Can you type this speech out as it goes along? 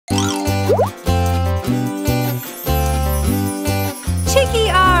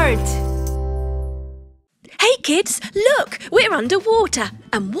kids, look, we're underwater.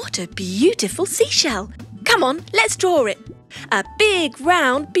 And what a beautiful seashell. Come on, let's draw it. A big,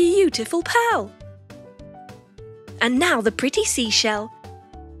 round, beautiful pearl. And now the pretty seashell.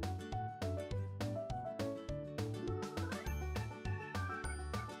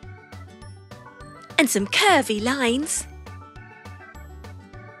 And some curvy lines.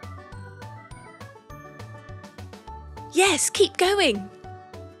 Yes, keep going.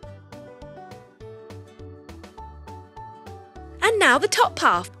 And now the top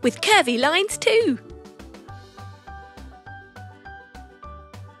half with curvy lines too.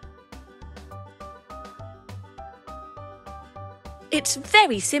 It's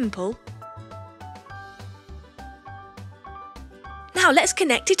very simple. Now let's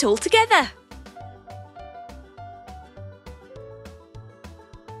connect it all together.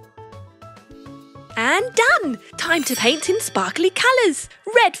 And done! Time to paint in sparkly colours.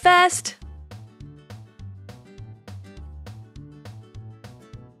 Red first.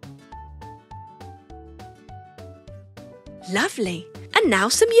 Lovely. And now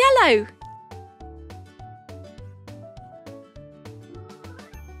some yellow.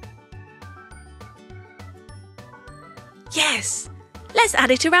 Yes! Let's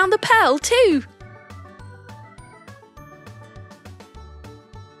add it around the pearl too.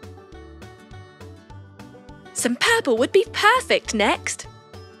 Some purple would be perfect next.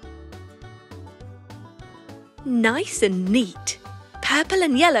 Nice and neat. Purple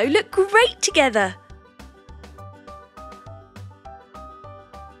and yellow look great together.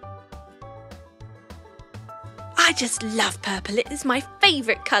 I just love purple. It is my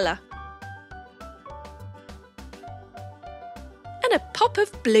favourite colour. And a pop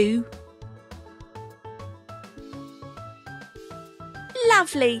of blue.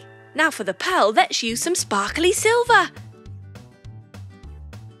 Lovely. Now for the pearl, let's use some sparkly silver.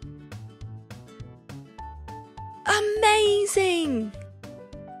 Amazing!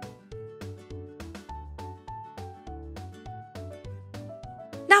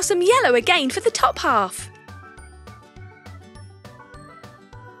 Now some yellow again for the top half.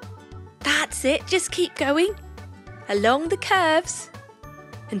 That's it, just keep going along the curves.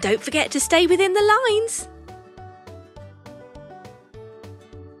 And don't forget to stay within the lines.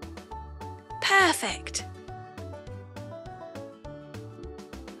 Perfect.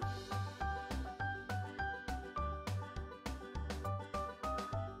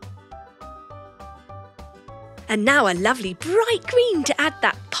 And now a lovely bright green to add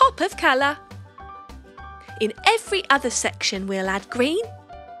that pop of colour. In every other section we'll add green.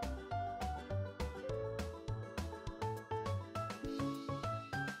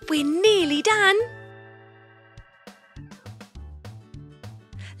 We're nearly done.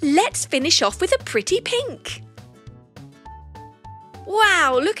 Let's finish off with a pretty pink.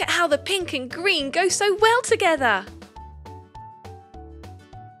 Wow, look at how the pink and green go so well together.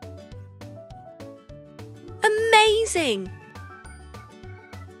 Amazing!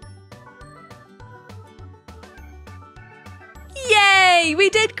 Yay, we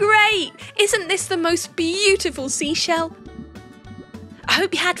did great! Isn't this the most beautiful seashell? I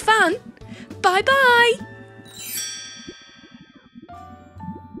hope you had fun. Bye-bye!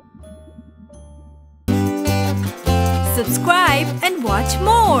 Subscribe and watch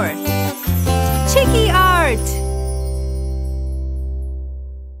more. Chiki Art!